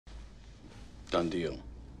Done deal.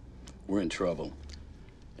 We're in trouble.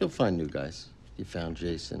 You'll find new guys. You found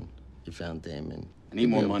Jason. You found Damon. I need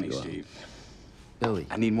more money, Steve. Billy.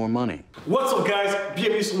 I need more money. What's up, guys?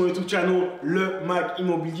 Bienvenue sur mon YouTube channel, le Mag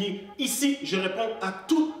Immobilier. Ici, je réponds à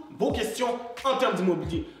toutes vos questions en termes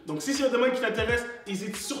d'immobilier. Donc, si c'est le domaine qui t'intéresse,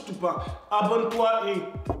 n'hésite surtout pas. Abonne-toi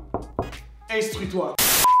et instruis-toi.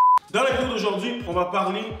 Dans la vidéo d'aujourd'hui, on va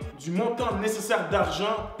parler du montant nécessaire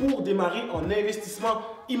d'argent pour démarrer en investissement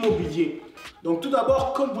immobilier. Donc tout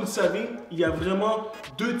d'abord, comme vous le savez, il y a vraiment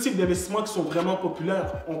deux types d'investissements qui sont vraiment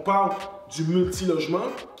populaires. On parle du multilogement,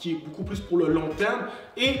 qui est beaucoup plus pour le long terme,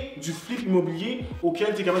 et du flip immobilier,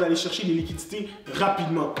 auquel tu es capable d'aller chercher des liquidités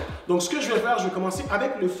rapidement. Donc ce que je vais faire, je vais commencer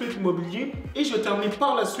avec le flip immobilier et je vais terminer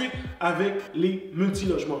par la suite avec les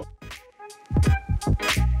multilogements.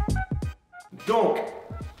 Donc,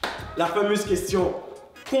 la fameuse question,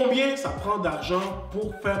 combien ça prend d'argent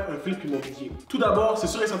pour faire un flip immobilier? Tout d'abord, c'est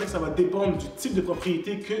sûr et certain que ça va dépendre du type de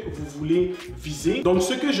propriété que vous voulez viser. Donc,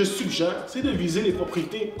 ce que je suggère, c'est de viser les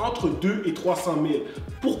propriétés entre 2 et 300 000.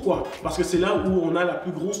 Pourquoi? Parce que c'est là où on a la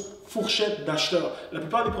plus grosse fourchette d'acheteurs. La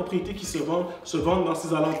plupart des propriétés qui se vendent dans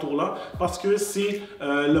ces alentours-là parce que c'est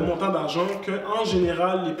le montant d'argent que, en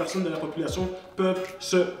général, les personnes de la population peuvent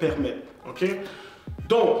se permettre. OK?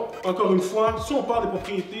 Donc, encore une fois, si on parle des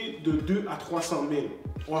propriétés de 2 à 300 000,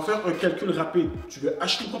 on va faire un calcul rapide. Tu veux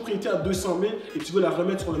acheter une propriété à 200 000 et tu veux la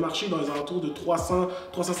remettre sur le marché dans les alentours de 300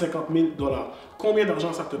 350 000 $. Combien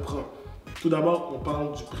d'argent ça te prend? Tout d'abord, on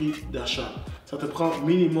parle du prix d'achat. Ça te prend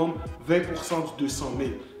minimum 20% du 200 000.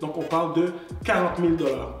 Donc, on parle de 40 000 $.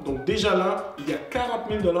 Donc, déjà là, il y a 40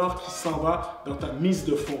 000 $ qui s'en va dans ta mise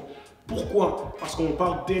de fonds. Pourquoi? Parce qu'on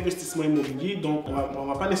parle d'investissement immobilier, donc on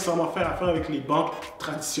ne va pas nécessairement faire affaire avec les banques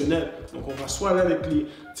traditionnelles. Donc on va soit aller avec les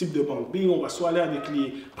types de banques B, on va soit aller avec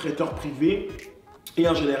les prêteurs privés. Et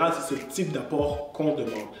en général, c'est ce type d'apport qu'on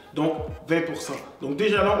demande. Donc 20%. Donc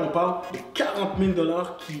déjà là, on parle de 40 000 $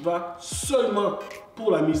 qui va seulement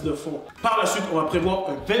pour la mise de fonds. Par la suite, on va prévoir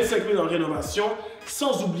un 25 000 en rénovation,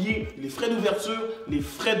 sans oublier les frais d'ouverture, les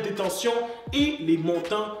frais de détention et les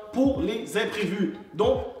montants pour les imprévus.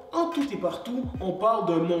 Donc, en tout et partout, on parle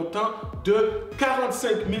d'un montant de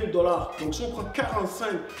 45 000 $. Donc, si on prend 45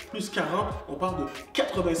 plus 40, on parle de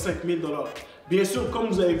 85 000 $. Bien sûr, comme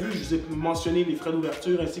vous avez vu, je vous ai mentionné les frais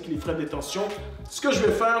d'ouverture ainsi que les frais de détention. Ce que je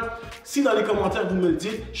vais faire, si dans les commentaires vous me le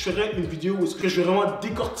dites, je ferai une vidéo où je vais vraiment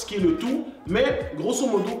décortiquer le tout. Mais grosso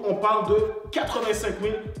modo, on parle de 85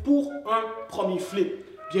 000 $ pour un premier flip.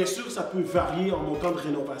 Bien sûr, ça peut varier en montant de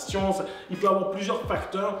rénovation, il peut y avoir plusieurs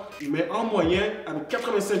facteurs, mais en moyenne, avec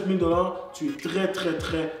 85 000 $, tu es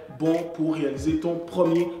très bon pour réaliser ton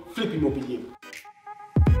premier flip immobilier.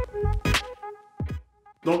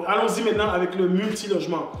 Donc, allons-y maintenant avec le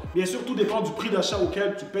multilogement. Bien sûr, tout dépend du prix d'achat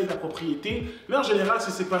auquel tu payes ta propriété, mais en général,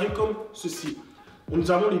 c'est séparé comme ceci. Nous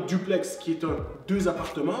avons les duplex, qui est un 2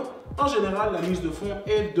 appartements. En général, la mise de fonds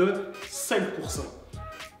est de 5%.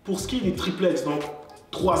 Pour ce qui est des triplex, donc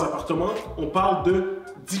 3 appartements, on parle de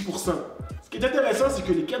 10%. Ce qui est intéressant, c'est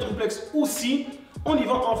que les quadruplex aussi, on y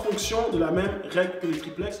vend en fonction de la même règle que les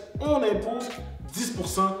triplex. On impose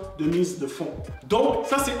 10% de mise de fonds. Donc,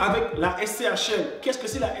 ça, c'est avec la SCHL. Qu'est-ce que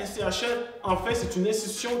c'est la SCHL? En fait, c'est une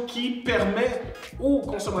institution qui permet aux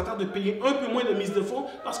consommateurs de payer un peu moins de mise de fonds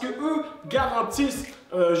parce qu'eux garantissent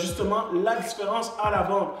justement la différence à la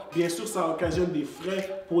vente. Bien sûr, ça occasionne des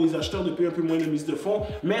frais pour les acheteurs de payer un peu moins de mise de fonds,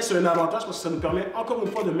 mais c'est un avantage parce que ça nous permet encore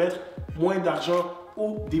une fois de mettre moins d'argent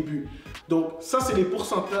au début. Donc, ça, c'est les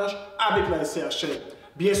pourcentages avec la SCHL.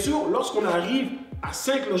 Bien sûr, lorsqu'on arrive à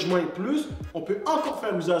 5 logements et plus, on peut encore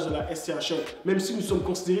faire usage de la SCHL, même si nous sommes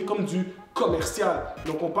considérés comme du commercial.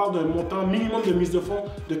 Donc, on parle d'un montant minimum de mise de fonds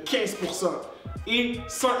de 15%. Et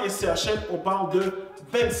sans SCHL, on parle de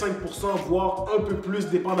 25%, voire un peu plus,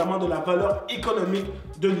 dépendamment de la valeur économique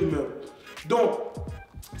de l'immeuble. Donc,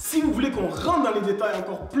 si vous voulez qu'on rentre dans les détails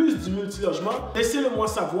encore plus du multilogement, laissez-le moi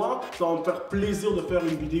savoir. Ça va me faire plaisir de faire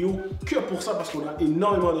une vidéo que pour ça parce qu'on a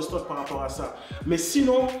énormément de stock par rapport à ça. Mais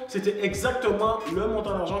sinon, c'était exactement le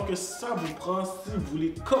montant d'argent que ça vous prend si vous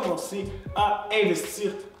voulez commencer à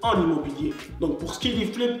investir en immobilier. Donc pour ce qui est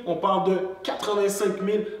des flips, on parle de 85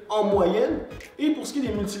 000 en moyenne. Et pour ce qui est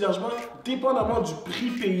des multilogements, dépendamment du prix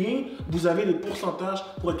payé, vous avez les pourcentages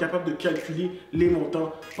pour être capable de calculer les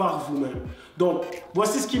montants par vous-même. Donc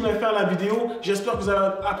voici ce qui m'a fait la vidéo. J'espère que vous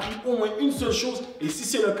avez appris au moins une seule chose. Et si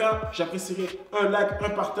c'est le cas, j'apprécierais un like, un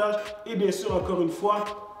partage. Et bien sûr, encore une fois,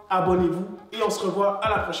 abonnez-vous. Et on se revoit à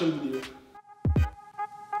la prochaine vidéo.